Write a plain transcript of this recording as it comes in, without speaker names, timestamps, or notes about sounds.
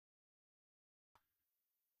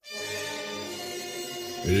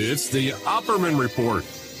It's the Opperman Report.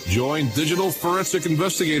 Join digital forensic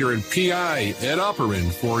investigator and PI Ed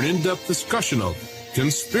Opperman for an in-depth discussion of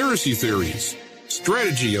conspiracy theories,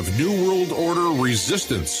 strategy of New World Order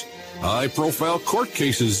resistance, high-profile court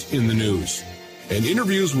cases in the news, and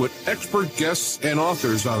interviews with expert guests and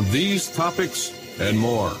authors on these topics and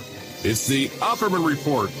more. It's the Opperman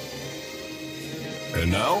Report.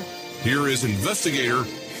 And now, here is investigator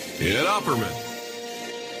Ed Opperman.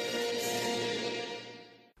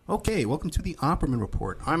 Okay, welcome to the Opperman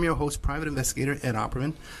Report. I'm your host, private investigator Ed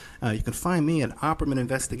Opperman. You can find me at Opperman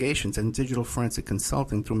Investigations and Digital Forensic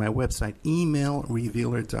Consulting through my website,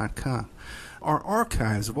 emailrevealer.com. Our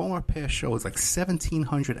archives of all our past shows, like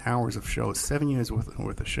 1,700 hours of shows, 7 years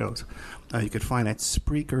worth of shows, you can find at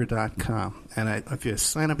Spreaker.com. And if you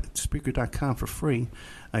sign up at Spreaker.com for free,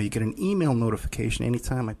 you get an email notification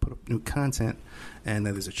anytime I put up new content. And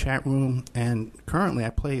there's a chat room. And currently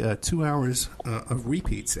I play 2 hours of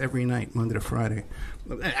repeats every night, Monday to Friday.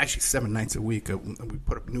 Actually, 7 nights a week. We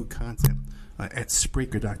put up new content at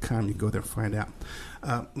Spreaker.com. You go there and find out.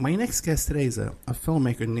 My next guest today is a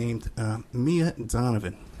filmmaker named Mia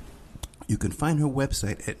Donovan. You can find her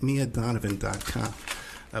website at miadonovan.com.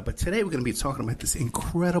 But today we're going to be talking about this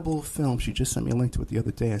incredible film. She just sent me a link to it the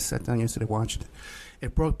other day. I sat down yesterday, watched it.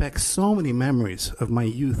 It brought back so many memories of my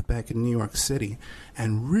youth back in New York City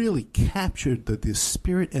and really captured the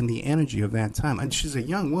spirit and the energy of that time. And she's a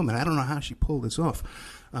young woman. I don't know how she pulled this off.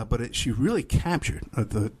 But she really captured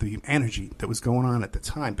the energy that was going on at the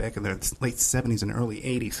time, back in the late 70s and early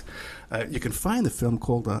 80s. You can find the film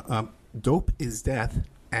called Dope is Death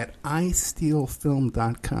at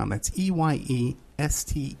isteelfilm.com. That's EYESTEEL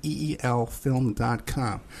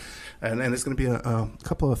film.com. And there's going to be a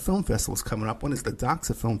couple of film festivals coming up. One is the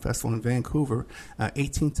Doxa Film Festival in Vancouver,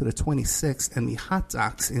 18th to the 26th, and the Hot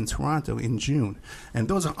Docs in Toronto in June. And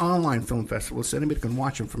those are online film festivals, so anybody can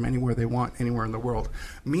watch them from anywhere they want, anywhere in the world.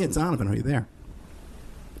 Mia Donovan, are you there?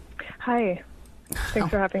 Hi. Thanks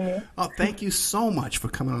for having me. Oh, thank you so much for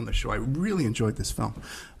coming on the show. I really enjoyed this film.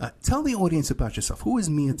 Tell the audience about yourself. Who is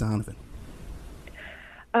Mia Donovan?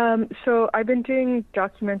 So I've been doing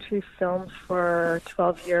documentary films for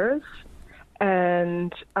 12 years,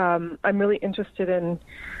 and I'm really interested in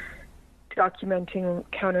documenting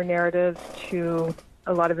counter-narratives to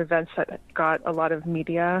a lot of events that got a lot of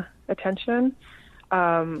media attention.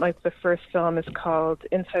 Like the first film is called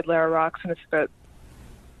Inside LARA ROXX, and it's about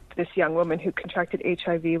this young woman who contracted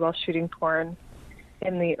HIV while shooting porn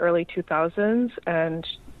in the early 2000s, and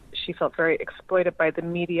she felt very exploited by the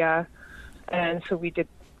media, and so we did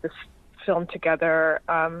this film together.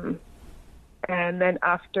 And then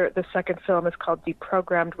after, the second film is called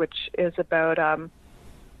DEPROGRAMMED, which is about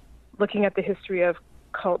looking at the history of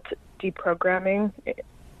cult deprogramming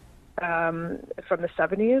from the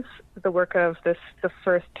 70s, the work of the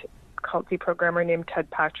first cult deprogrammer named Ted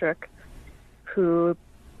Patrick, who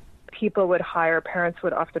people would hire, parents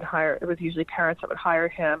would often hire, it was usually parents that would hire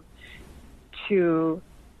him to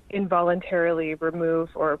involuntarily remove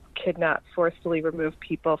or kidnap, forcefully remove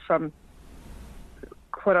people from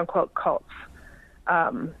quote-unquote cults.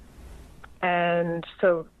 And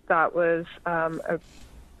so that was a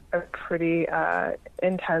pretty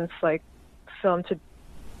intense film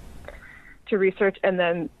to research. And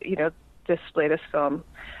then, this latest film,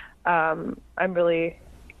 I'm really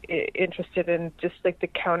interested in just the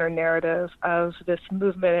counter narrative of this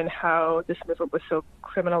movement and how this movement was so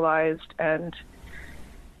criminalized, and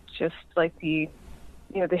just the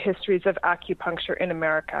histories of acupuncture in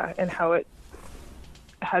America and how it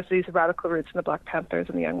has these radical roots in the Black Panthers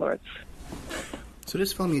and the Young Lords. So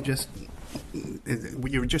this film, you're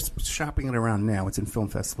just shopping it around now. It's in film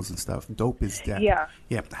festivals and stuff. Dope is Death. Yeah.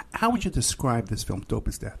 Yeah. How would you describe this film, Dope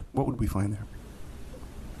is Death? What would we find there?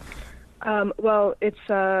 Well, it's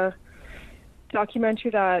a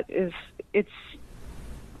documentary that it's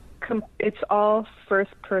all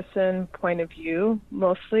first-person point of view,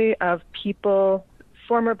 mostly of people,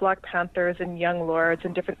 former Black Panthers and Young Lords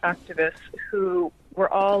and different activists who were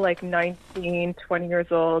all 19, 20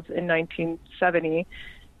 years old in 1970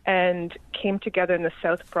 and came together in the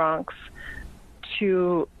South Bronx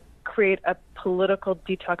to create a political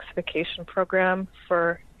detoxification program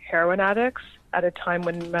for heroin addicts at a time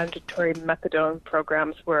when mandatory methadone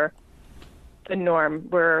programs were the norm,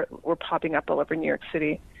 were popping up all over New York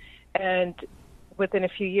City. And within a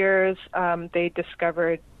few years, they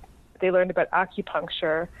learned about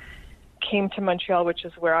acupuncture, came to Montreal, which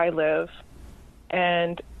is where I live,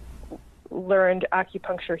 and learned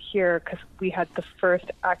acupuncture here because we had the first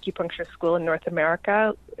acupuncture school in North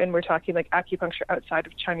America, and we're talking acupuncture outside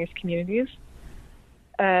of Chinese communities.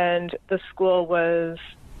 And the school was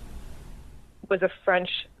was a French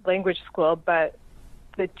language school, but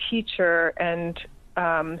the teacher and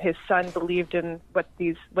his son believed in what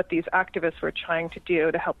these activists were trying to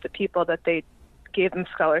do to help the people, that they gave them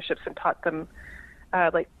scholarships and taught them,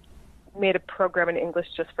 made a program in English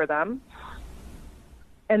just for them.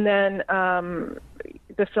 And then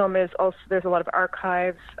the film is also, there's a lot of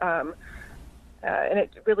archives, and it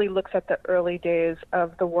really looks at the early days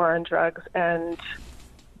of the war on drugs and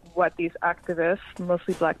what these activists,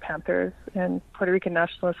 mostly Black Panthers and Puerto Rican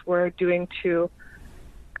nationalists, were doing to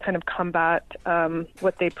kind of combat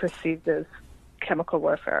what they perceived as chemical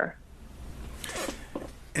warfare.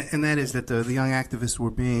 And that is that the young activists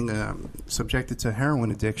were being subjected to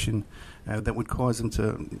heroin addiction that would cause them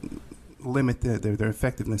to limit their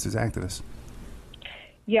effectiveness as activists.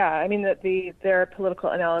 Yeah, I mean, their political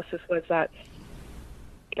analysis was that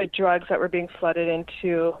the drugs that were being flooded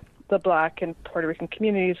into the Black and Puerto Rican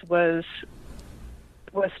communities was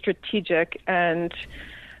strategic and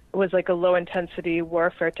was like a low-intensity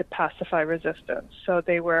warfare to pacify resistance. So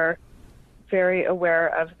they were very aware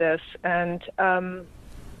of this, and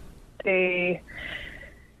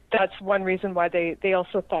that's one reason why they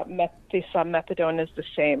also thought they saw methadone as the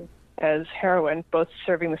same as heroin, both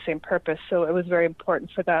serving the same purpose. So it was very important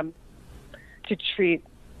for them to treat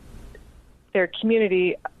their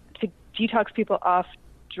community, to detox people off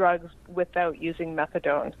drugs without using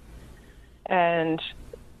methadone. And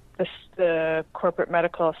the corporate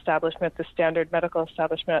medical establishment, the standard medical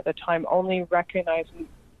establishment at the time, only recognized,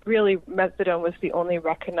 really methadone was the only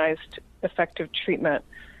recognized effective treatment.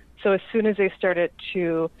 So as soon as they started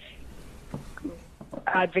to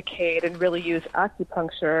advocate and really use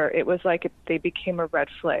acupuncture, it was like they became a red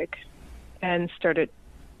flag and started,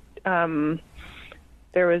 there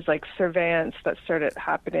was like surveillance that started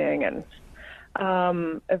happening, and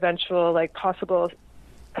eventual like possible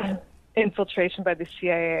infiltration by the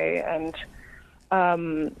CIA, and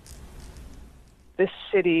the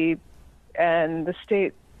city and the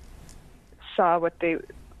state saw what they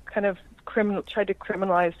kind of tried to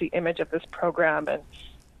criminalize the image of this program and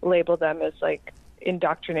label them as like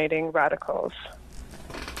indoctrinating radicals.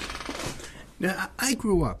 Now, I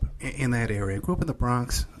grew up in that area. I grew up in the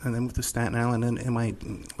Bronx and then moved to Staten Island. And in my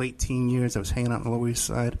late teen years, I was hanging out on the Lower East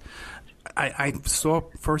Side. I saw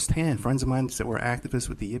firsthand friends of mine that were activists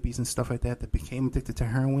with the yippies and stuff like that became addicted to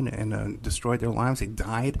heroin and destroyed their lives. They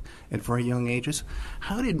died at very young ages.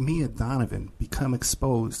 How did Mia Donovan become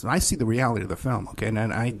exposed? I see the reality of the film, okay,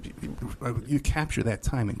 and you capture that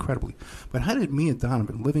time incredibly. But how did Mia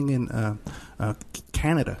Donovan, living in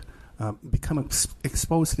Canada, become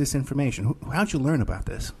exposed to this information? How'd you learn about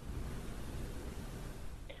this?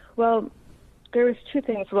 Well, there was two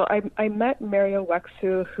things. Well, I met Mario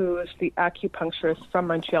Wexu, who is the acupuncturist from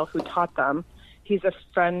Montreal who taught them. He's a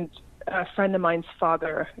friend of mine's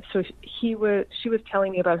father. So she was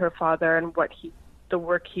telling me about her father and the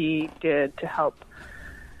work he did to help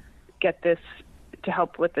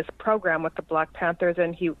with this program with the Black Panthers.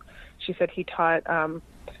 And she said he taught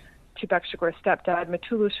Tupac Shakur's stepdad,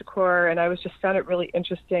 Mutulu Shakur, and I just found it really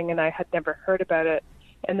interesting, and I had never heard about it.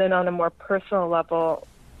 And then on a more personal level,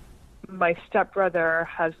 my stepbrother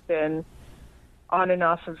has been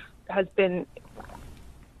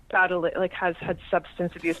battling, like has had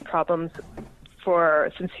substance abuse problems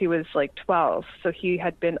since he was like 12. So he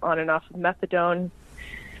had been on and off of methadone.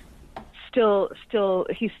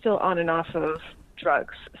 He's still on and off of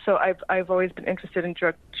drugs. So I've always been interested in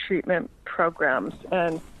drug treatment programs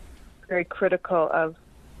and very critical of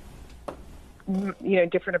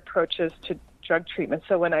different approaches to drug treatment.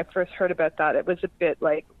 So when I first heard about that, it was a bit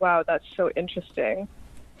like, wow, that's so interesting.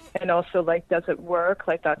 And also, like, does it work?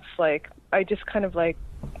 Like, that's like, I just kind of like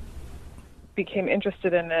became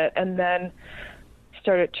interested in it, and then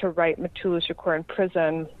started to write Mutulu Shakur in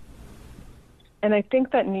prison. And I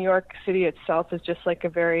think that New York City itself is just like a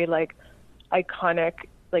very like iconic,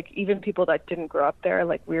 like even people that didn't grow up there,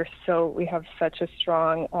 like we have such a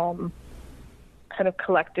strong kind of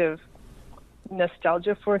collective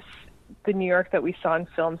nostalgia for the New York that we saw in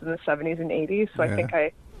films in the 70s and 80s. So yeah. I think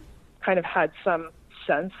I kind of had some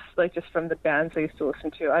sense, like just from the bands I used to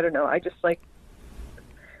listen to. I don't know. I just like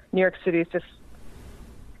New York City is just,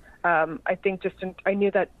 I think I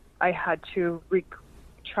knew that I had to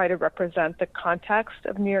try to represent the context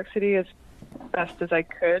of New York City as best as I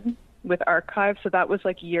could with archives. So that was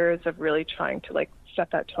like years of really trying to like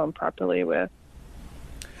set that tone properly with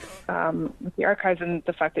the archives, and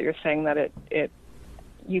the fact that you're saying that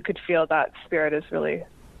you could feel that spirit is really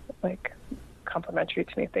like complimentary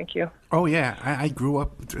to me. Thank you. Oh, yeah. I grew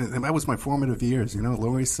up, that was my formative years,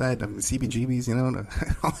 Lower East Side, CBGBs,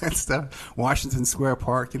 all that stuff. Washington Square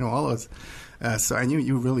Park, all those. So I knew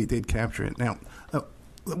you really did capture it. Now,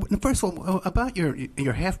 first of all, about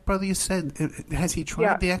your half-brother, you said, has he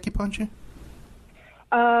tried the acupuncture?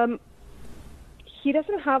 He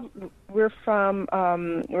doesn't have. We're from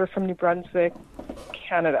New Brunswick,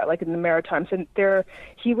 Canada, like in the Maritimes, and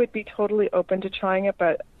he would be totally open to trying it,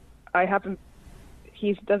 but I haven't.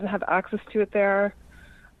 He doesn't have access to it there,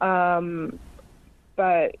 and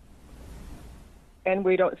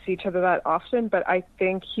we don't see each other that often. But I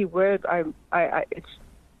think he would. I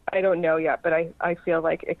don't know yet, but I feel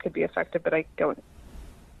like it could be effective, but I don't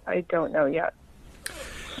know yet.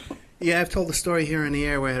 Yeah, I've told the story here in the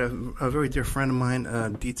air where I had a very dear friend of mine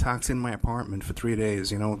detox in my apartment for 3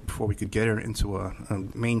 days, before we could get her into a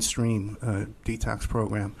mainstream detox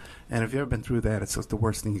program. And if you've ever been through that, it's just the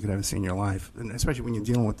worst thing you could ever see in your life, and especially when you're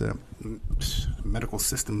dealing with the medical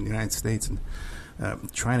system in the United States and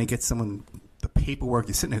trying to get someone the paperwork.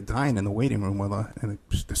 You're sitting there dying in the waiting room with her, and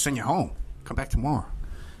they send you home. Come back tomorrow.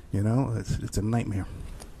 It's a nightmare.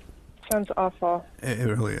 Sounds awful. It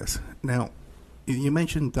really is. Now, you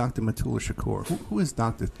mentioned Dr. Mutulu Shakur. Who is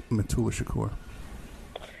Dr. Mutulu Shakur?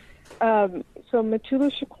 So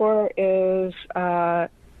Mutulu Shakur is,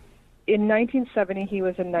 in 1970, he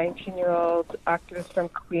was a 19-year-old activist from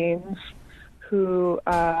Queens who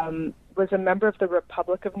was a member of the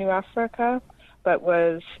Republic of New Africa, but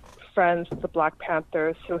was friends with the Black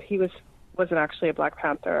Panthers. So he wasn't actually a Black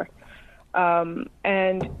Panther.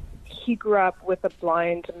 And he grew up with a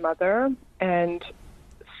blind mother and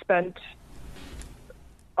spent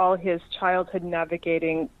all his childhood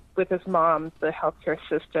navigating with his mom the healthcare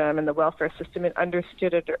system and the welfare system, and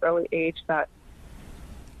understood at an early age that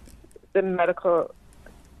the medical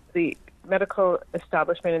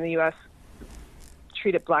establishment in the U.S.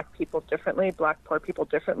 treated Black people differently, Black poor people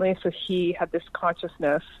differently. So he had this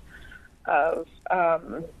consciousness of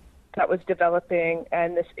that was developing,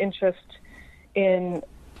 and this interest in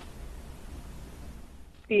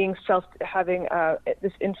having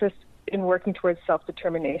this interest in working towards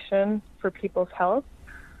self-determination for people's health.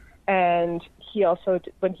 And he also,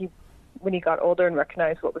 when he got older and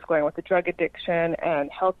recognized what was going on with the drug addiction and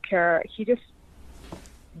healthcare, he just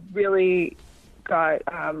really got,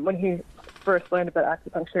 when he first learned about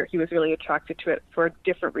acupuncture, he was really attracted to it for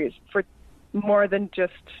different reasons, for more than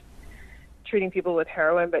just treating people with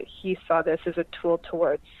heroin, but he saw this as a tool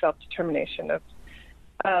towards self-determination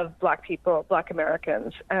of Black people, Black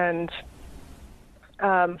Americans. And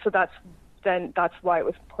so that's why it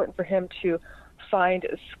was important for him to find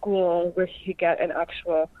a school where he could get an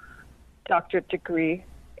actual doctorate degree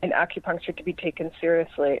in acupuncture to be taken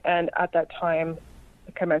seriously. And at that time,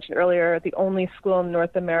 like I mentioned earlier, the only school in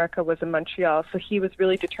North America was in Montreal. So he was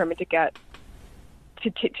really determined to get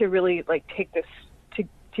to really like take this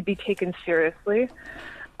to be taken seriously.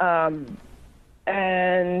 And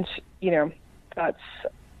that's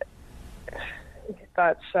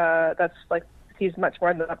like, he's much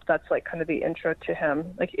more than that. That's like kind of the intro to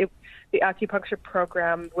him. Like the acupuncture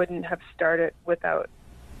program wouldn't have started without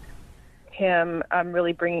him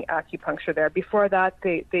really bringing acupuncture there. Before that,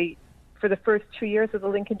 they for the first 2 years of the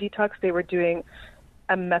Lincoln Detox, they were doing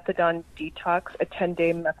a methadone detox, a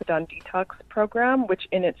 10-day methadone detox program, which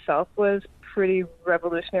in itself was pretty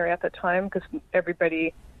revolutionary at the time because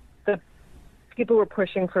the people were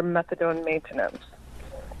pushing for methadone maintenance.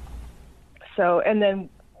 So, and then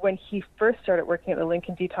when he first started working at the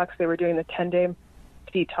Lincoln Detox, they were doing the 10-day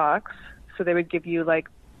detox. So they would give you like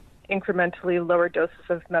incrementally lower doses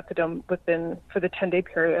of methadone for the 10-day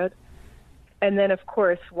period. And then, of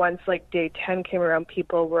course, once like day 10 came around,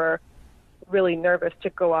 people were really nervous to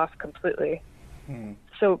go off completely.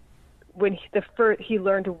 So when he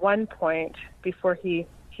learned one point before he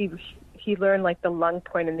learned like the lung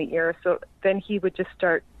point in the ear. So then he would just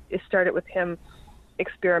it started with him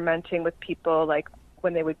experimenting with people, like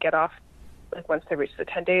when they would get off, like once they reached the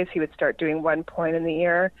 10 days, he would start doing 1 point in the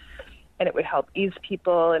ear, and it would help ease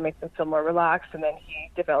people and make them feel more relaxed. And then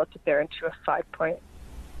he developed it there into a 5-point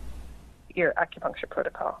ear acupuncture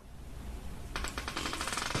protocol.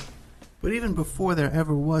 But even before there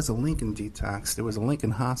ever was a Lincoln Detox, there was a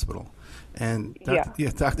Lincoln Hospital. And Dr.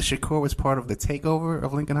 Shakur was part of the takeover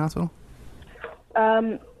of Lincoln Hospital?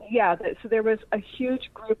 So there was a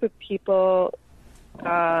huge group of people.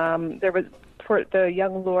 There was the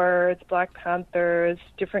Young Lords, Black Panthers,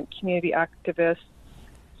 different community activists,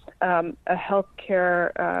 a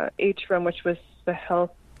healthcare HRUM, which was the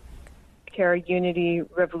Healthcare Unity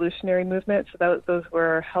Revolutionary Movement. So those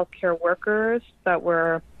were healthcare workers that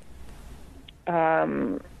were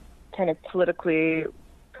kind of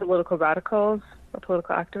political radicals or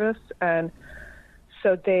political activists, and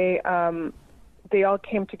so they all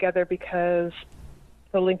came together because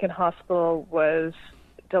the Lincoln Hospital was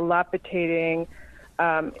dilapidating.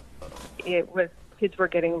 Kids were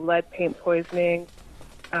getting lead paint poisoning.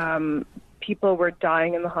 People were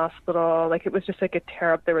dying in the hospital. Like, it was just like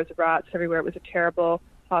there was rats everywhere. It was a terrible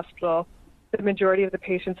hospital. The majority of the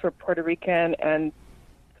patients were Puerto Rican, and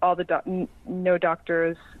all the no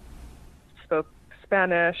doctors spoke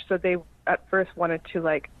Spanish. So they at first wanted to,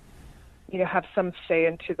 like, have some say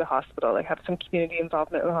into the hospital, like have some community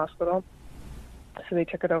involvement in the hospital. So they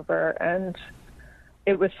took it over, and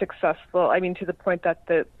it was successful. I mean, to the point that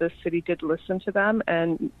the city did listen to them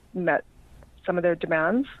and met some of their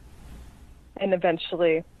demands, and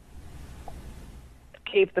eventually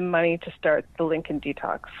gave them money to start the Lincoln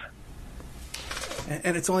Detox.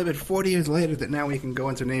 And it's only been 40 years later that now we can go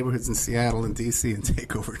into neighborhoods in Seattle and D.C. and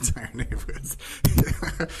take over entire neighborhoods.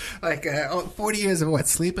 40 years of what?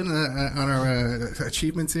 Sleeping on our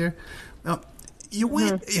achievements here? You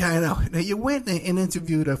went, I know. Now, you went and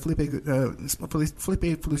interviewed Felipe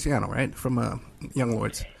Feliciano, right, from Young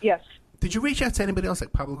Lords? Yes. Did you reach out to anybody else,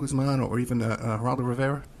 like Pablo Guzman or even Geraldo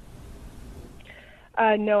Rivera?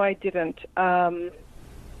 No, I didn't. You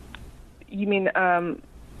mean...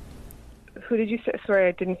 who did you say? Sorry,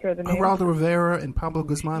 I didn't hear the name. Geraldo Rivera and Pablo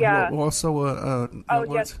Guzman, yeah. who are also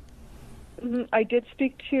yes. Mm-hmm. I didn't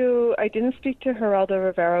speak to Geraldo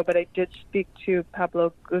Rivera, but I did speak to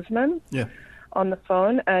Pablo Guzman on the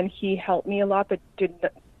phone, and he helped me a lot, but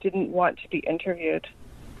didn't want to be interviewed.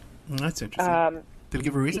 That's interesting. Did he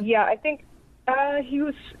give a reason? Yeah, I think he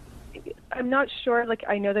was. I'm not sure. Like,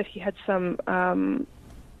 I know that he had some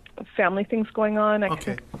family things going on.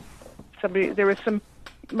 Okay. There was some.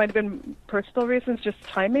 Might have been personal reasons, just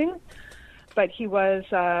timing, but he was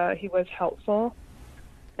helpful,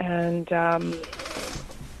 and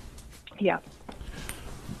yeah.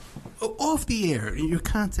 Off the air, your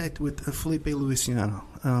contact with Felipe Feliciano,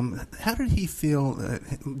 how did he feel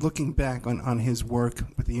looking back on his work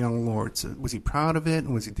with the Young Lords? Was he proud of it?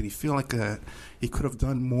 Did he feel like he could have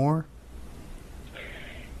done more?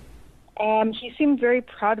 He seemed very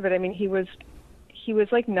proud of it. I mean, he was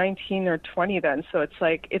like 19 or 20 then, so it's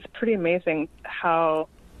pretty amazing how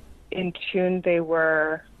in tune they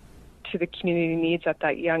were to the community needs at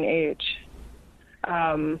that young age.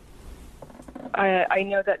 I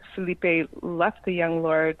know that Felipe left the Young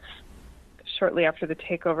Lords shortly after the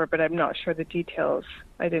takeover, but I'm not sure the details.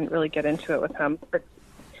 I didn't really get into it with him, but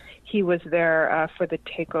he was there for the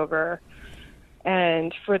takeover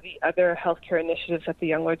and for the other healthcare initiatives that the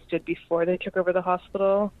Young Lords did before they took over the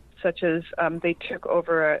hospital, such as they took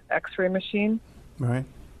over an X-ray machine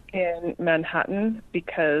in Manhattan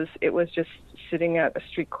because it was just sitting at a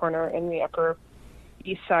street corner in the Upper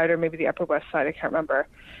East Side or maybe the Upper West Side, I can't remember.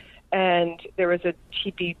 And there was a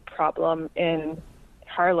TB problem in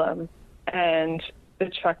Harlem, and the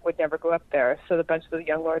truck would never go up there. So a bunch of the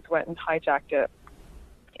Young Lords went and hijacked it.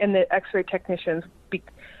 And the X-ray technicians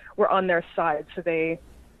were on their side, so they,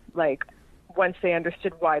 once they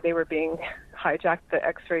understood why they were being hijacked, the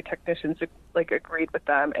X-ray technicians agreed with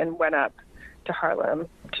them and went up to Harlem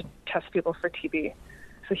to test people for TB.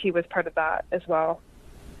 So he was part of that as well.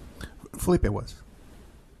 Felipe was.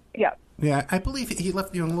 Yeah. Yeah, I believe he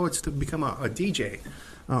left the Young Lords to become a DJ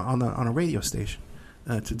on a radio station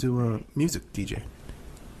to do a music DJ.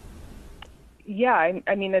 Yeah,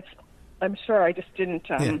 I mean I'm sure. I just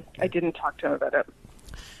didn't. I didn't talk to him about it.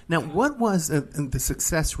 Now, what was the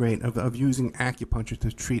success rate of using acupuncture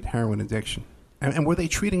to treat heroin addiction? And were they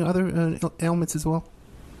treating other ailments as well?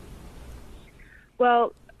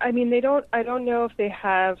 Well, I mean, I don't know if they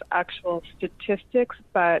have actual statistics,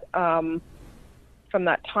 but from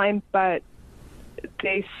that time. But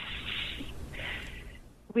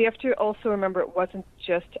we have to also remember it wasn't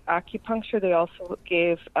just acupuncture. They also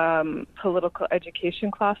gave political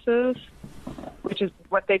education classes, which is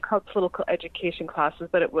what they called political education classes,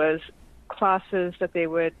 but it was classes that they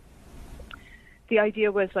would. The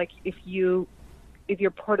idea was if you're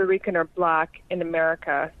Puerto Rican or Black in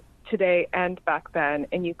America today and back then,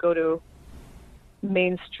 and you go to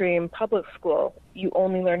mainstream public school, you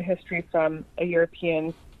only learn history from a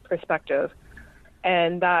European perspective,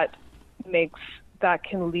 and that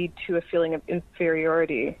can lead to a feeling of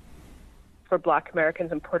inferiority for Black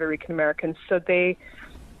Americans and Puerto Rican Americans. So they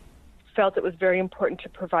felt it was very important to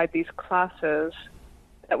provide these classes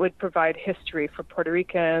that would provide history for Puerto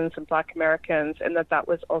Ricans and Black Americans, and that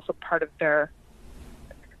was also part of their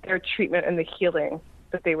treatment and the healing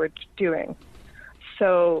that they were doing.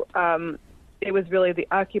 So it was really the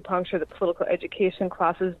acupuncture, the political education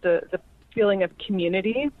classes, the feeling of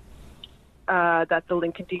community that the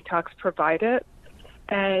Lincoln Detox provided.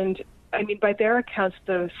 And, I mean, by their accounts,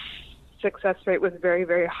 the success rate was very,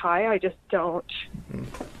 very high. I just don't...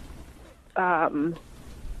 I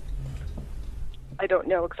don't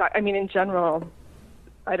know exactly. I mean, in general,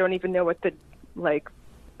 I don't even know what the, like,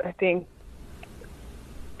 I think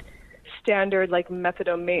standard, like,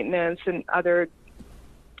 methadone maintenance and other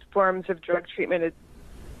forms of drug treatment,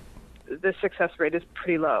 the success rate is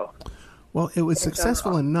pretty low. Well, it was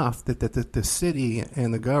successful enough that the city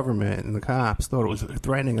and the government and the cops thought it was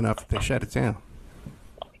threatening enough that they shut it down.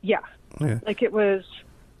 Yeah. Like it was,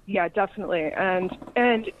 yeah, definitely.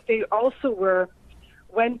 And they also were,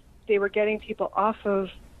 when they were getting people off of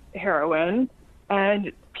heroin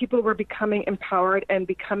and people were becoming empowered and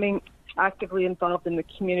becoming actively involved in the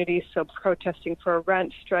community, so protesting for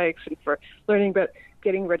rent strikes and for learning about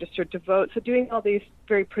getting registered to vote. So doing all these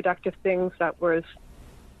very productive things that,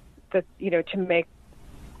 you know, to make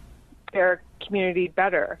their community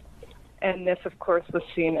better. And this, of course, was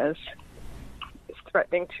seen as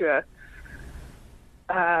threatening to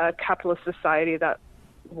a capitalist society that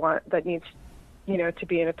needs, you know, to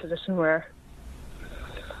be in a position where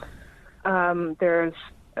there's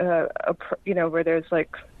you know, where there's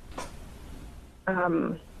like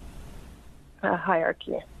a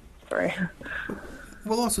hierarchy. Sorry.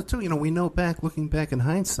 Well, also too, you know, we know looking back in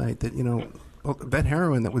hindsight, that, you know, that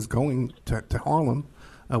heroin that was going to Harlem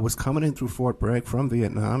was coming in through Fort Bragg from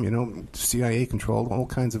Vietnam. You know, CIA controlled, all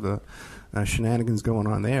kinds of shenanigans going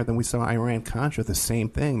on there. Then we saw Iran-Contra, the same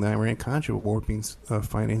thing. The Iran-Contra war being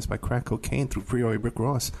financed by crack cocaine through Freeway Rick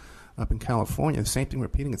Ross up in California. The same thing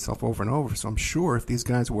repeating itself over and over. So I'm sure if these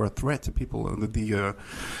guys were a threat to people,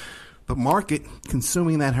 the market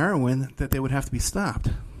consuming that heroin, that they would have to be stopped.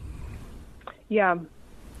 Yeah.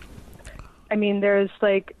 I mean, there's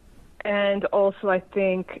like, and also I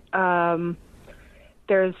think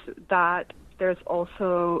there's that. There's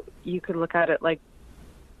also, you could look at it like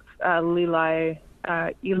Eli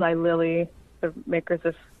Lilly, the makers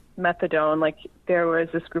of methadone. Like there was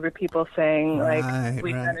this group of people saying, like,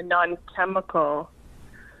 we've got a non-chemical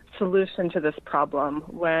solution to this problem.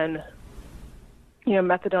 When, you know,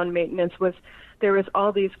 methadone maintenance there was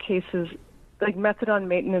all these cases. Like methadone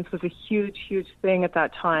maintenance was a huge, huge thing at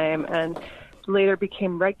that time, and later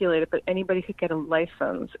became regulated, but anybody could get a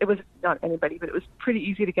license. It was not anybody, but it was pretty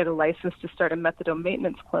easy to get a license to start a methadone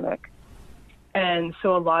maintenance clinic. And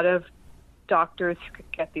so a lot of doctors who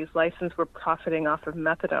could get these licenses were profiting off of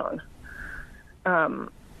methadone,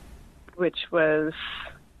 which was,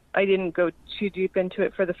 I didn't go too deep into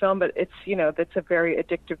it for the film, but it's, you know, that's a very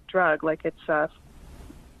addictive drug. Like it's,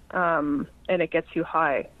 and it gets you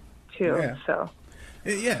high too. Yeah. So,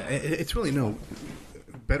 yeah, it's really no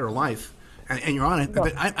better life. And you're on it. No.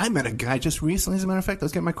 But I met a guy just recently, as a matter of fact, I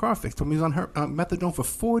was getting my car fixed. Told me he was on methadone for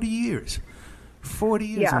 40 years. 40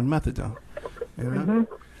 years on methadone. You know? Mm-hmm.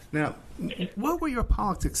 Now, what were your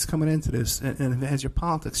politics coming into this? And has your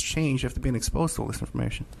politics changed after being exposed to all this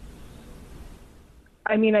information?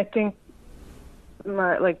 I mean, I think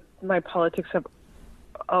my politics have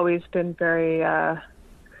always been very... I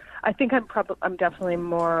think I'm definitely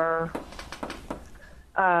more...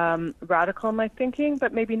 radical in my thinking,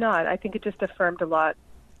 but maybe not. I think it just affirmed a lot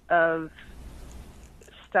of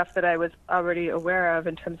stuff that I was already aware of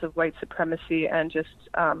in terms of white supremacy and just,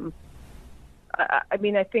 I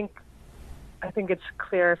mean, I think it's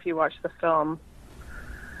clear if you watch the film,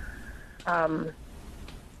 that,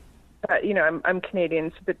 you know, I'm Canadian,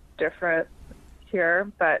 it's a bit different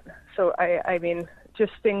here, but so I mean,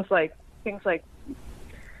 just things like the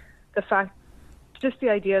fact, just the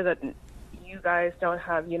idea that you guys don't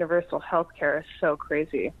have universal health care is so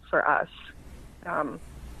crazy for us.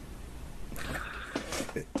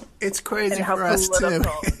 It's crazy for us too.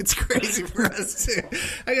 It's crazy for us too.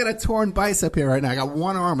 I got a torn bicep here right now. I got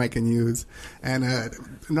one arm I can use, and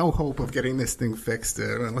no hope of getting this thing fixed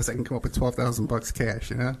unless I can come up with $12,000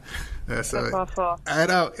 cash. You know, so that's awful. I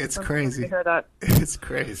know it's crazy. I hear that. It's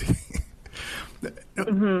crazy.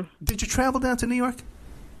 Mm-hmm. Did you travel down to New York?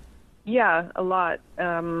 Yeah, a lot.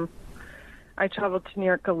 I traveled to New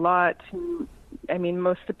York a lot. I mean,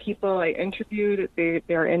 most of the people I interviewed,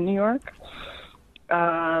 they're in New York.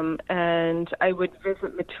 And I would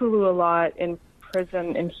visit Mutulu a lot in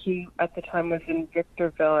prison, and he, at the time, was in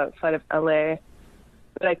Victorville outside of LA.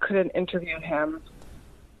 But I couldn't interview him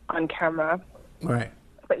on camera. Right.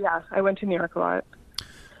 But yeah, I went to New York a lot.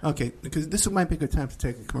 Okay, because this might be a good time to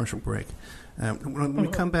take a commercial break. When we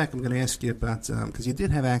come back, I'm going to ask you about, because you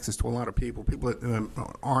did have access to a lot of people that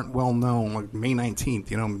aren't well known, like May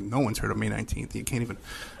 19th. No one's heard of May 19th. You can't even,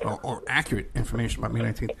 or accurate information about May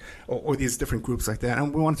 19th, or these different groups like that.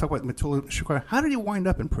 And we want to talk about Mutulu Shakur. How did he wind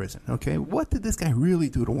up in prison? Okay, what did this guy really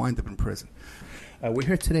do to wind up in prison? We're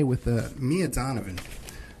here today with Mia Donovan,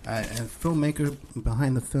 a filmmaker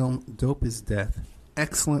behind the film Dope is Death.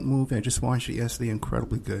 Excellent movie. I just watched it yesterday.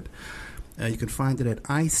 Incredibly good. You can find it at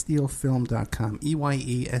eyesteelfilm.com,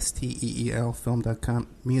 EYESTEEL film.com.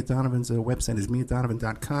 Mia Donovan's website is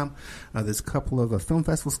miadonovan.com. There's a couple of film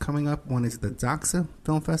festivals coming up. One is the Doxa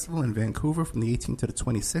Film Festival in Vancouver from the 18th to the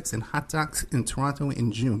 26th, and Hot Docs in Toronto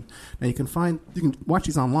in June. Now you can watch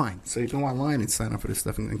these online, so you can go online and sign up for this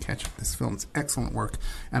stuff and catch this film. It's excellent work.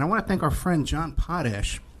 And I want to thank our friend John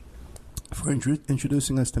Potash for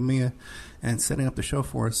introducing us to Mia and setting up the show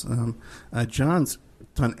for us. John's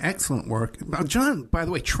done excellent work. John, by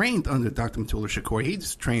the way, trained under Dr. Mutulu Shakur.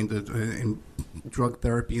 He's trained in drug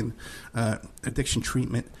therapy and addiction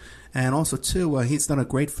treatment. And also, too, he's done a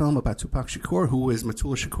great film about Tupac Shakur, who is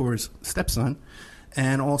Mutulu Shakur's stepson.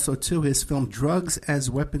 And also, too, his film Drugs as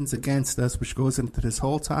Weapons Against Us, which goes into this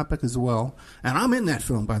whole topic as well. And I'm in that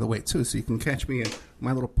film, by the way, too, so you can catch me in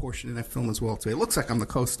my little portion in that film as well, too. It looks like I'm the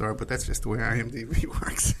co-star, but that's just the way IMDb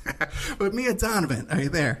works. But Mia Donovan, are you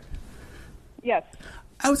there? Yes.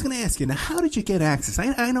 I was going to ask you, now, how did you get access?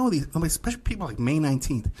 I know these, especially people like May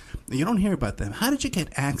 19th. You don't hear about them. How did you get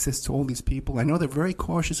access to all these people? I know they're very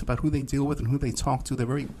cautious about who they deal with and who they talk to. They're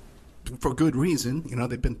very... for good reason,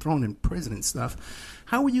 they've been thrown in prison and stuff.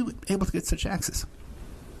 How were you able to get such access?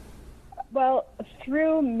 Well,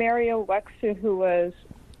 through Mario Wexu, who was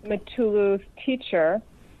Mutulu's teacher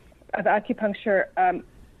of acupuncture,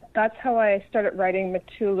 that's how I started writing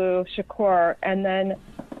Mutulu Shakur, and then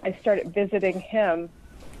I started visiting him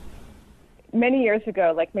many years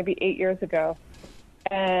ago, like maybe 8 years ago,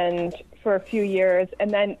 and for a few years.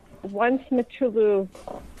 And then once Mutulu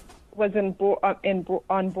was on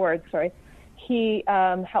board, he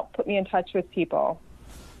helped put me in touch with people.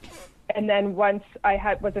 And then once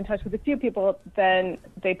I was in touch with a few people, then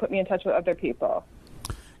they put me in touch with other people.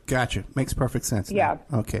 Gotcha. Makes perfect sense. Yeah.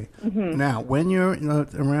 Now. Okay. Mm-hmm. Now, when you're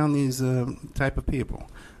around these type of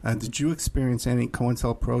people, did you experience any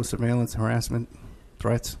COINTELPRO surveillance, harassment,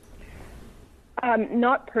 threats?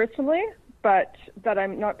 Not personally, but that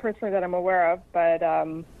I'm aware of. But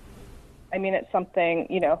I mean, it's something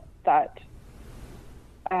that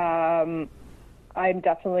I'm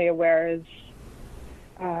definitely aware is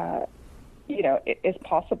is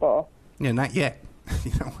possible. Yeah, not yet.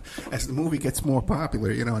 As the movie gets more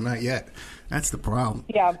popular, not yet. That's the problem.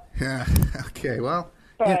 Yeah. Yeah. Okay. Well.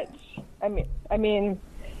 But yeah. I mean,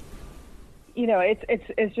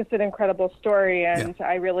 it's just an incredible story, and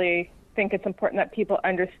I really think it's important that people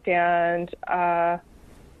understand, the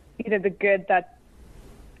good that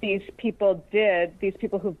these people did. These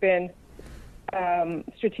people who've been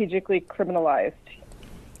strategically criminalized.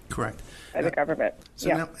 Correct. By the government. So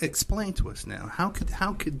now, explain to us now, how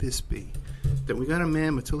could this be that we got a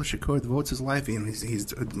man, Mutulu Shakur, devotes his life, and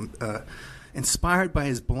he's inspired by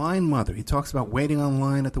his blind mother. He talks about waiting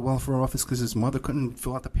online at the welfare office because his mother couldn't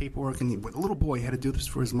fill out the paperwork, and a little boy had to do this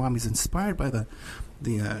for his mom. He's inspired by the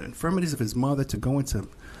infirmities of his mother to go into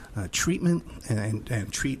treatment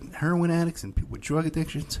and treat heroin addicts and people with drug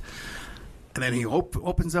addictions. And then he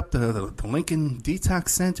opens up the Lincoln Detox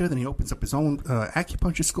Center. Then he opens up his own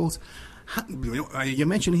acupuncture schools. You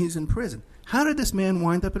mentioned he's in prison. How did this man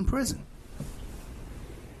wind up in prison?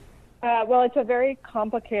 Well, it's a very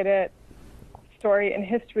complicated story in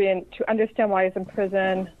history, and to understand why he's in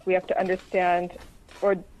prison, we have to understand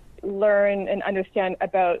or learn and understand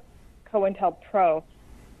about COINTELPRO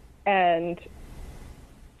and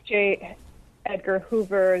J. Edgar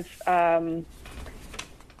Hoover's,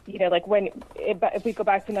 if we go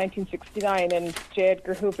back to 1969 and J.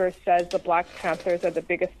 Edgar Hoover says the Black Panthers are the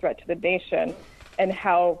biggest threat to the nation, and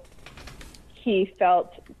how he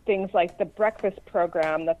felt things like the breakfast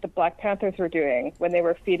program that the Black Panthers were doing when they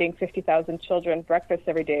were feeding 50,000 children breakfast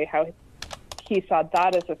every day, how he saw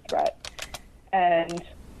that as a threat, and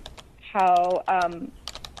how,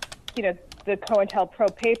 the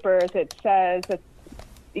COINTELPRO papers, it says that,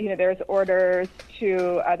 there's orders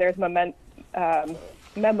to, there's memos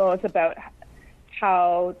about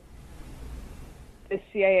how the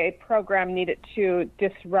CIA program needed to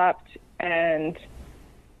disrupt and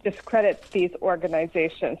discredit these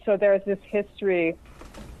organizations. So there's this history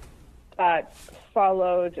that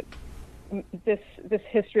followed, this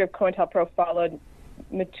history of COINTELPRO followed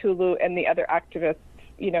Mutulu and the other activists,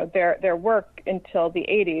 their work until the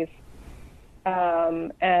 80s.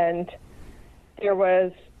 And there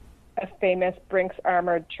was a famous Brinks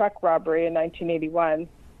armored truck robbery in 1981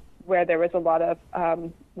 where there was a lot of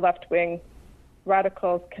left-wing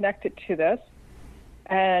radicals connected to this.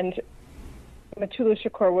 And Mutulu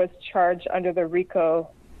Shakur was charged under the RICO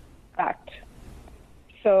Act.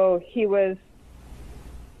 So he was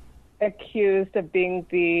accused of being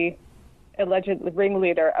the alleged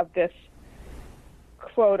ringleader of this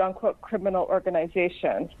quote-unquote criminal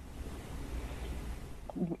organization.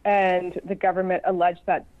 And the government alleged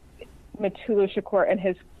that Mutulu Shakur and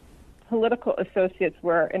his political associates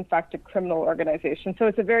were, in fact, a criminal organization. So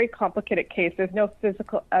it's a very complicated case. There's no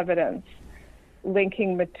physical evidence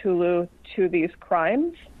linking Mutulu to these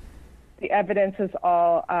crimes. The evidence is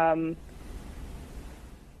all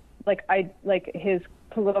like his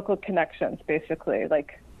political connections, basically.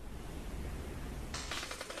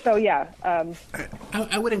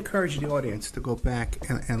 I would encourage the audience to go back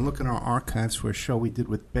and look in our archives for a show we did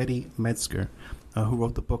with Betty Metzger, who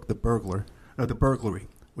wrote the book The Burglary,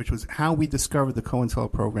 which was how we discovered the COINTEL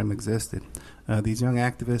program existed. These young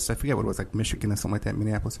activists, I forget what it was, like Michigan or something like that,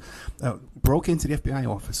 Minneapolis, broke into the FBI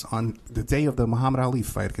office on the day of the Muhammad Ali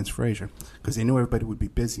fight against Frazier because they knew everybody would be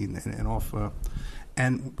busy and off.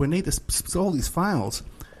 And when they stole these files,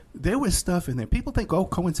 there was stuff in there. People think,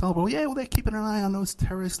 COINTEL, they're keeping an eye on those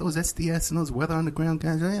terrorists, those SDS, and those Weather Underground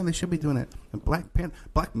guys. Yeah, they should be doing it. And black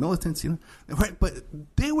militants, right? But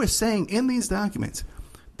they were saying in these documents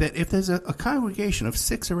that if there's a congregation of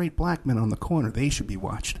 6 or 8 black men on the corner, they should be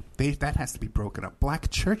watched. That has to be broken up. Black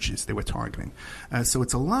churches they were targeting. So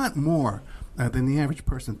it's a lot more than the average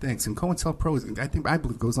person thinks. And COINTEL Pro, I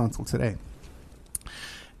believe, goes on until today.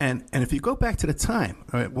 And if you go back to the time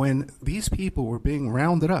when these people were being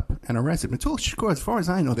rounded up and arrested, Mutulu Shakur, as far as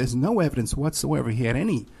I know, there's no evidence whatsoever he had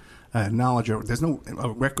any knowledge, or there's no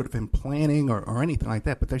record of him planning or anything like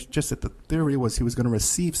that. But there's just that the theory was he was going to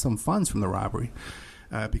receive some funds from the robbery.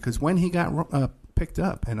 Because when he got picked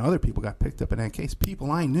up, and other people got picked up in that case, people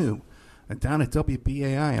I knew down at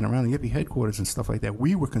WBAI and around the Yippie headquarters and stuff like that,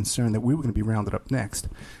 we were concerned that we were going to be rounded up next.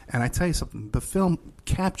 And I tell you something, the film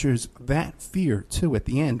captures that fear too. At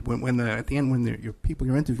the end, when your people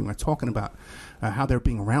you're interviewing are talking about how they're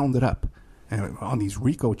being rounded up on these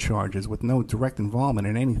RICO charges with no direct involvement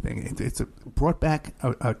in anything, it's brought back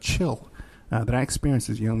a chill that I experienced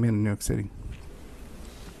as a young man in New York City.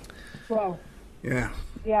 Wow. Yeah.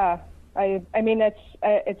 Yeah. I mean,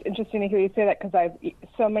 it's interesting to hear you say that because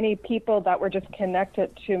so many people that were just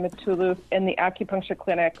connected to Mutulu in the acupuncture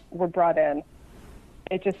clinic were brought in.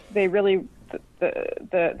 They really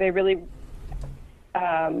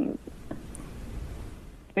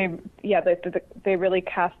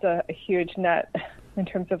cast a huge net in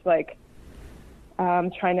terms of trying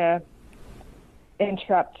to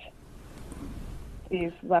interrupt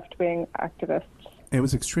these left-wing activists. It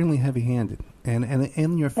was extremely heavy-handed. And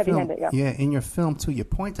in your film, in your film too, you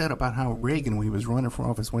point out about how Reagan, when he was running for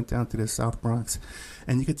office, went down to the South Bronx,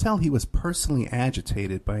 and you could tell he was personally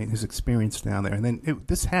agitated by his experience down there. And then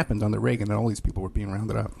this happened under Reagan, and all these people were being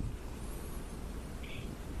rounded up.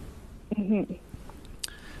 Mm-hmm.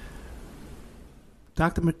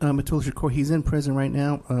 Dr. Mutulu Shakur, he's in prison right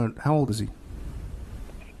now. How old is he?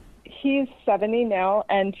 He's 70 now,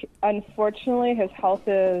 and unfortunately, his health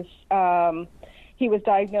is. He was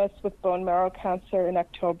diagnosed with bone marrow cancer in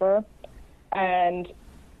October, and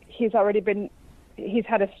he's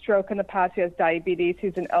had a stroke in the past. He has diabetes.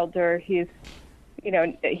 He's an elder. He's in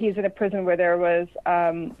a prison where there was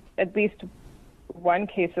at least one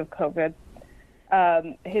case of COVID.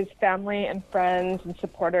 His family and friends and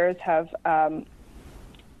supporters have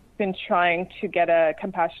been trying to get a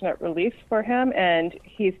compassionate release for him, and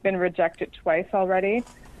he's been rejected twice already.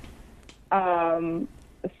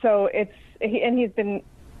 He's been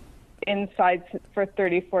inside for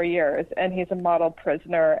 34 years, and he's a model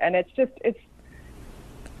prisoner. And it's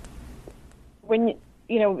when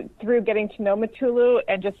through getting to know Mutulu,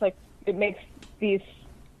 and just it makes these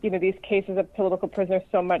cases of political prisoners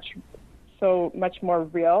so much more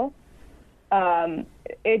real.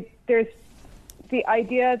 There's the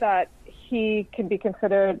idea that he can be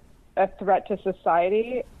considered a threat to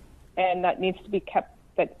society, and that needs to be kept.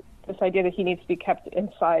 This idea that he needs to be kept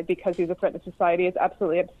inside because he's a threat to society is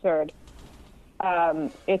absolutely absurd.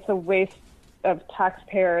 It's a waste of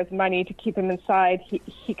taxpayers' money to keep him inside.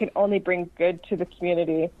 He can only bring good to the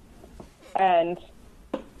community. And,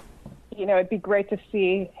 it'd be great to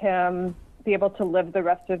see him be able to live the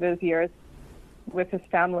rest of his years with his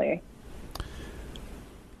family.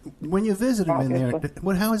 When you visit him in there,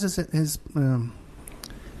 how is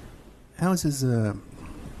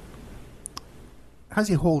how's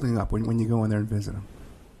he holding up when you go in there and visit him?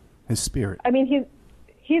 his spirit. I mean,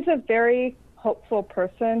 he's a very hopeful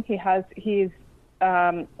person. He's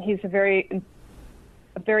a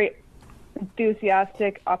very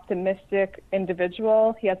enthusiastic, optimistic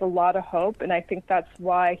individual. He has a lot of hope, and I think that's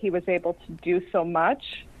why he was able to do so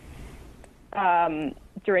much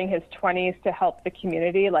during his 20s to help the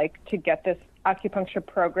community, like to get this acupuncture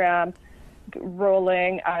program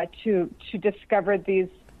rolling, to discover these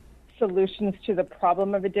solutions to the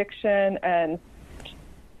problem of addiction, and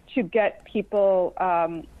to get people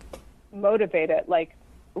motivated. Like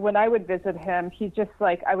when I would visit him, he just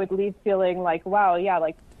like, I would leave feeling like, wow, yeah,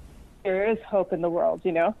 like there is hope in the world,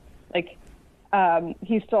 you know, like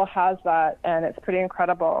he still has that, and it's pretty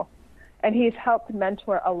incredible. And he's helped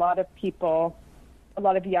mentor a lot of people, a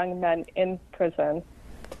lot of young men in prison.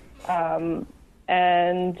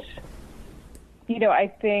 And, you know, I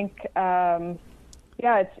think,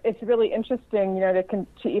 it's really interesting, you know,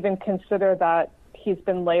 to even consider that he's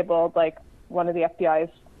been labeled like one of the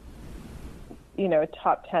FBI's, you know,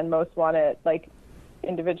 top 10 most wanted, like,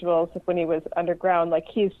 individuals when he was underground. Like,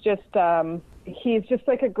 he's just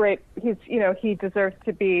like a great, he deserves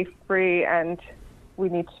to be free, and we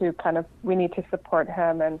need to support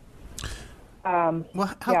him. And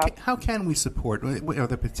how can we support? Are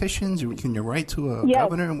there petitions? Can you write to a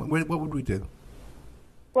governor? What would we do?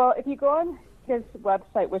 Well, if you go on his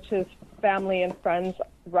website, which is family and friends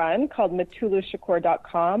run, called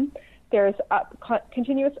Mutulushakur.com, there's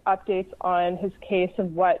continuous updates on his case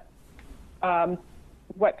and what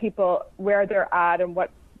people, where they're at and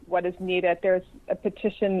what is needed. There's a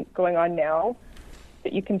petition going on now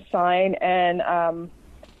that you can sign, and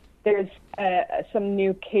there's some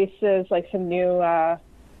new cases, like some new, I'm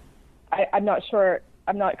not sure,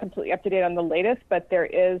 I'm not completely up to date on the latest, but there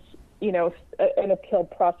is, you know, an appeal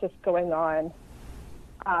process going on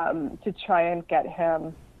to try and get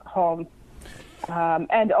him home.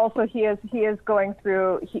 And also he is going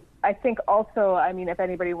through, I think also, I mean, if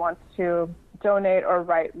anybody wants to donate or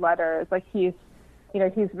write letters, like he's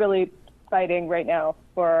really fighting right now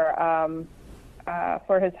for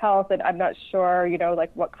his health, and I'm not sure, you know,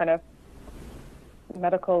 like what kind of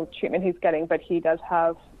medical treatment he's getting, but he does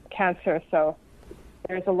have cancer, so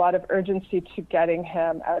there's a lot of urgency to getting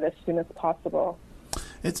him out as soon as possible.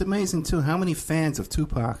 It's amazing, too, how many fans of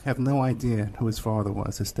Tupac have no idea who his father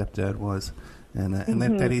was, his stepdad was, and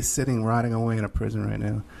that he's sitting, rotting away in a prison right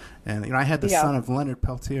now. And, you know, I had the son of Leonard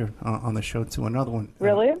Peltier on the show, too, another one.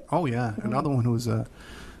 Really? Oh, yeah, another one who's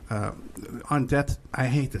on death, I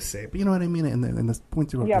hate to say it, but you know what I mean, in the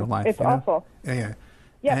point of their life. It's awful. Yeah.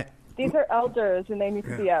 Yeah, these are elders, and they need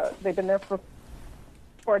to be out. They've been there for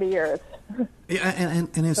 40 years. Yeah,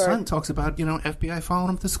 and his son talks about, you know, FBI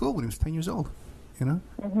following him to school when he was 10 years old. You know,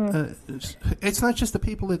 it's not just the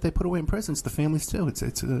people that they put away in prison; it's the families too. It's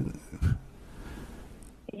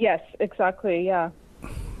Yes, exactly. Yeah.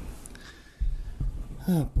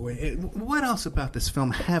 Oh boy, what else about this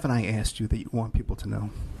film haven't I asked you that you want people to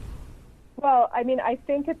know? Well, I mean, I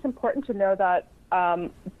think it's important to know that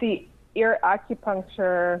the ear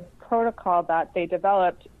acupuncture protocol that they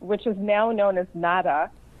developed, which is now known as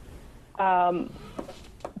NADA,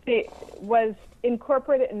 was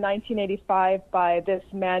incorporated in 1985 by this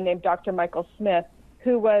man named Dr. Michael Smith,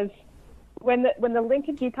 who was, when the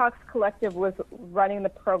Lincoln Detox Collective was running the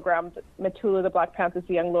program, Mutulu, the Black Panthers,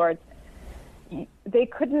 the Young Lords, they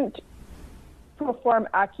couldn't perform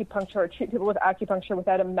acupuncture or treat people with acupuncture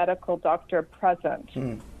without a medical doctor present.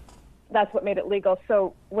 That's what made it legal.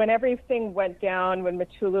 So when everything went down, when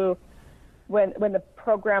Mutulu, when the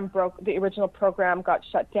program broke, the original program got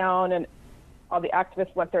shut down and all the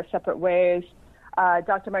activists went their separate ways,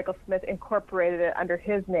 Dr. Michael Smith incorporated it under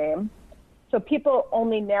his name. So people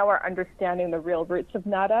only now are understanding the real roots of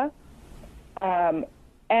NADA.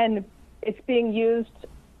 And it's being used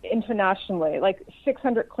internationally. Like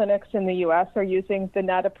 600 clinics in the U.S. are using the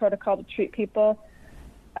NADA protocol to treat people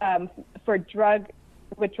for drug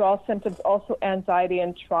withdrawal symptoms, also anxiety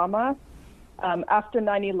and trauma. After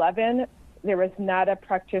 9/11, there was NADA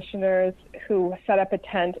practitioners who set up a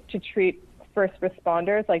tent to treat first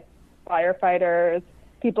responders, like firefighters,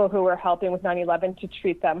 people who were helping with 9/11, to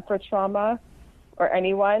treat them for trauma, or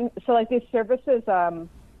anyone. So like these services,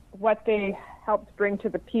 what they helped bring to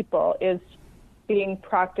the people is being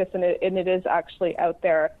practiced, and it is actually out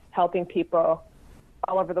there helping people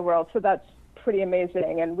all over the world. So that's pretty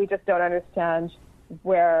amazing, and we just don't understand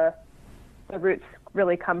where the roots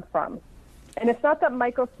really come from. And it's not that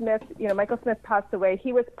Michael Smith passed away.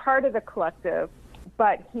 He was part of the collective,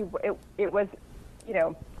 but it was, you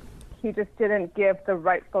know, he just didn't give the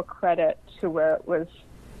rightful credit to where it was,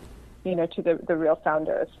 you know, to the real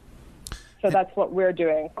founders. So that's what we're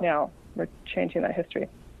doing now. We're changing that history.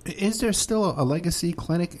 Is there still a legacy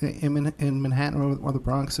clinic in Manhattan or the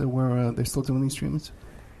Bronx where they're still doing these treatments?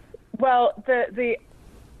 Well, the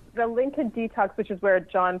Lincoln Detox, which is where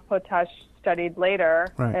John Potash studied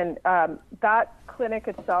later, right. And that clinic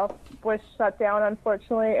itself was shut down,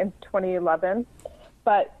 unfortunately, in 2011.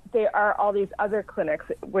 But there are all these other clinics,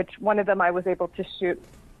 which one of them I was able to shoot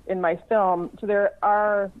in my film. So there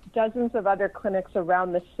are dozens of other clinics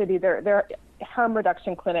around the city. There are harm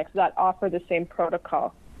reduction clinics that offer the same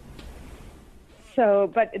protocol.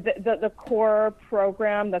 So, but the core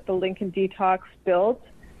program that the Lincoln Detox built,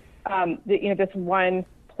 this one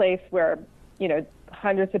place where,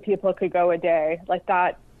 hundreds of people could go a day, like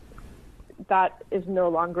that is no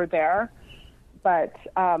longer there. But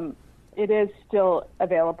it is still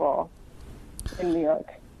available in New York.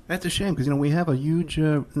 That's a shame because, we have a huge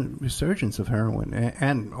resurgence of heroin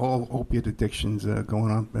and all opiate addictions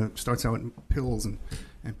going on. It starts out in pills and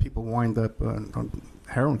people wind up on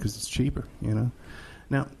heroin because it's cheaper,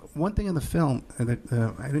 Now, one thing in the film that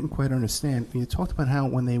I didn't quite understand, you talked about how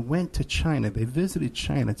when they went to China, they visited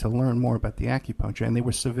China to learn more about the acupuncture, and they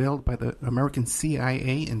were surveilled by the American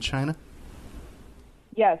CIA in China?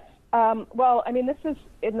 Yes. This is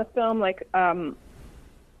in the film,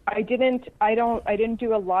 I didn't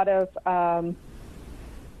do a lot of, I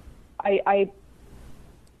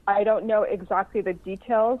don't know exactly the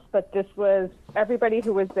details, but this was, everybody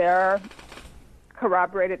who was there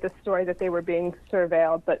corroborated the story that they were being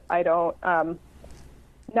surveilled, but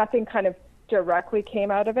nothing kind of directly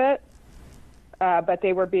came out of it, but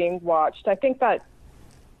they were being watched. I think that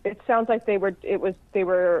it sounds like they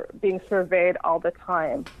were being surveyed all the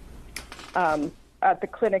time. At the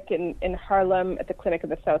clinic in Harlem, at the clinic in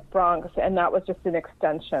the South Bronx, and that was just an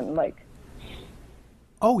extension.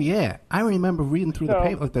 Oh yeah, I remember reading through the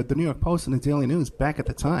paper, the New York Post and the Daily News back at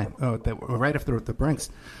the time, right after the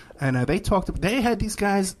Brinks, and they had these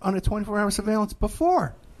guys under 24-hour surveillance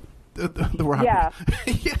before the robbery. Yeah,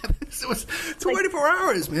 yeah, it was 24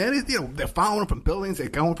 hours, man. They're following them from buildings. They're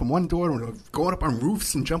going from one door to going up on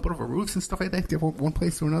roofs and jumping over roofs and stuff like that. They go from one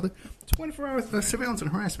place to another. 24 hours surveillance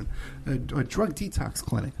and harassment. A drug detox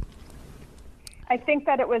clinic. I think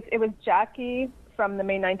that it was Jackie from the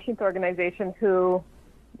May 19th organization who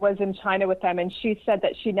was in China with them, and she said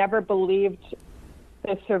that she never believed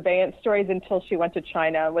the surveillance stories until she went to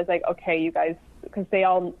China. It was like, okay, you guys, because they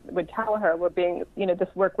all would tell her we're being, this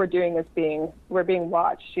work we're doing we're being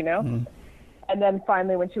watched, And then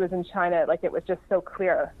finally, when she was in China, it was just so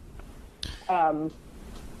clear. Now,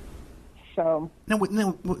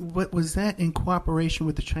 what was that in cooperation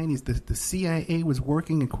with the Chinese? The CIA was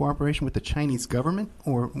working in cooperation with the Chinese government,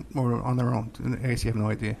 or on their own? I guess you have no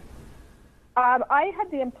idea. I had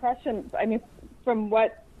the impression, from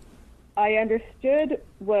what I understood,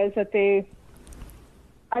 was that they.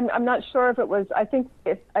 I'm not sure if it was. I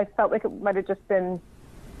felt like it might have just been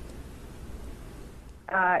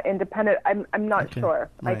independent. I'm not sure.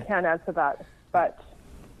 Right. I can't answer that, but.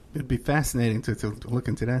 It'd be fascinating to look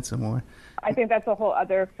into that some more. I think that's a whole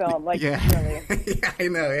other film. Yeah. Really. Yeah, I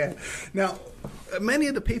know, yeah. Now, many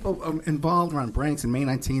of the people involved around Brinks and May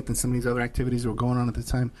 19th and some of these other activities that were going on at the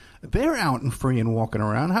time, they're out and free and walking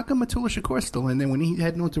around. How come Mutulu Shakur's still in there when he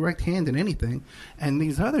had no direct hand in anything, and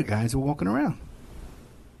these other guys are walking around?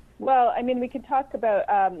 Well, we could talk about,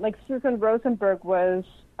 Susan Rosenberg was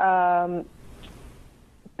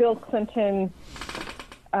Bill Clinton,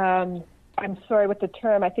 I'm sorry with the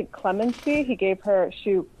term, I think clemency. He gave her,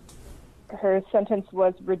 her sentence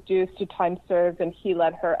was reduced to time served, and he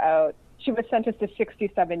let her out. She was sentenced to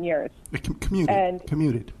 67 years.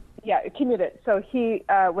 Commuted. Yeah, commuted. So he,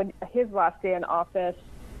 when his last day in office,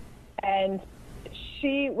 and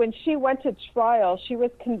when she went to trial, she was,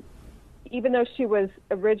 even though she was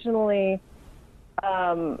originally,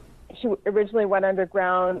 went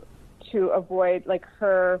underground to avoid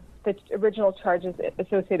the original charges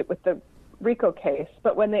associated with the RICO case.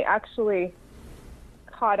 But when they actually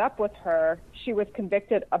caught up with her, she was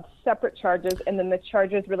convicted of separate charges, and then the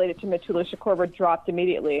charges related to Mutulu Shakur were dropped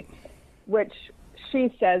immediately, which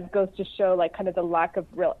she says goes to show kind of the lack of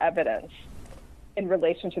real evidence in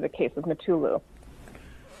relation to the case of Mutulu.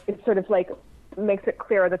 It sort of makes it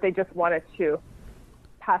clear that they just wanted to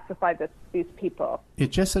pacify these people.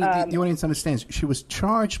 It just so the audience understands, she was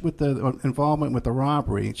charged with the involvement with the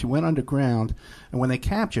robbery. She went underground, and when they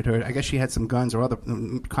captured her, I guess she had some guns or other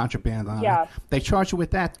contraband on her. They charged her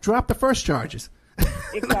with that, dropped the first charges.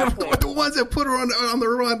 Exactly. The ones that put her on the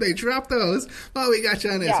run, they dropped those. Oh, we got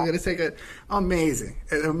you on this. We're going to take it. Amazing.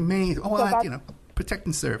 Oh, protect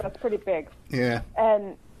and serve. That's pretty big. Yeah.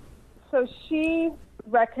 And so she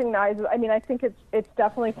recognizes, I think it's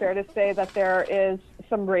definitely fair to say that there is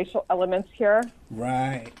some racial elements here.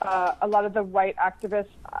 Right. A lot of the white activists,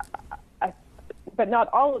 but not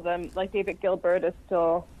all of them, like David Gilbert is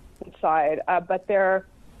still inside. But there's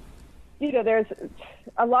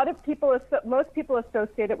a lot of people, most people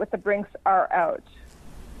associated with the Brinks are out.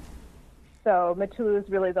 So Mutulu is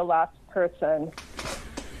really the last person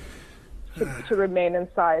to remain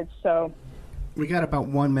inside. So we got about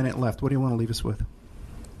 1 minute left. What do you want to leave us with?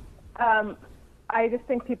 I just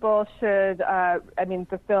think people should,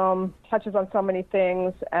 the film touches on so many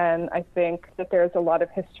things, and I think that there's a lot of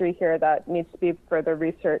history here that needs to be further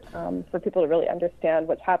researched for people to really understand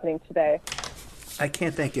what's happening today. I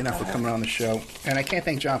can't thank you enough for coming on the show, and I can't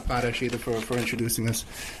thank John Potash either for introducing us.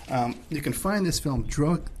 You can find this film,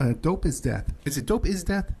 Dope is Death. Is it Dope is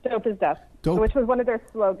Death? Dope is Death, which was one of their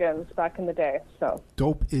slogans back in the day. So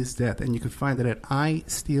Dope is Death, and you can find it at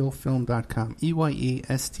isteelfilm.com,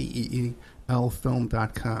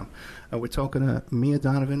 EYESTEELfilm.com. We're talking to Mia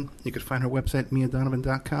Donovan. You can find her website,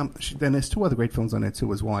 miadonovan.com. Then there's 2 other great films on there,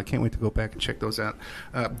 too, as well. I can't wait to go back and check those out.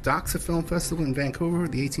 Doxa Film Festival in Vancouver,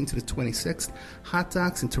 the 18th to the 26th. Hot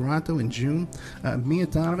Docs in Toronto in June. Mia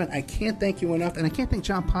Donovan, I can't thank you enough, and I can't thank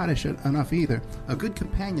John Potash enough either. A good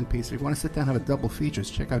companion piece. If you want to sit down and have a double feature,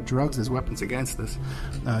 check out Drugs as Weapons Against Us.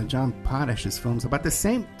 John Potash's films about the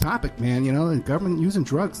same topic, man, the government using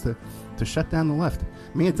drugs to shut down the left.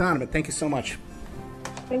 Mia Donovan, thank you so much.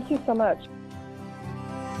 Thank you so much.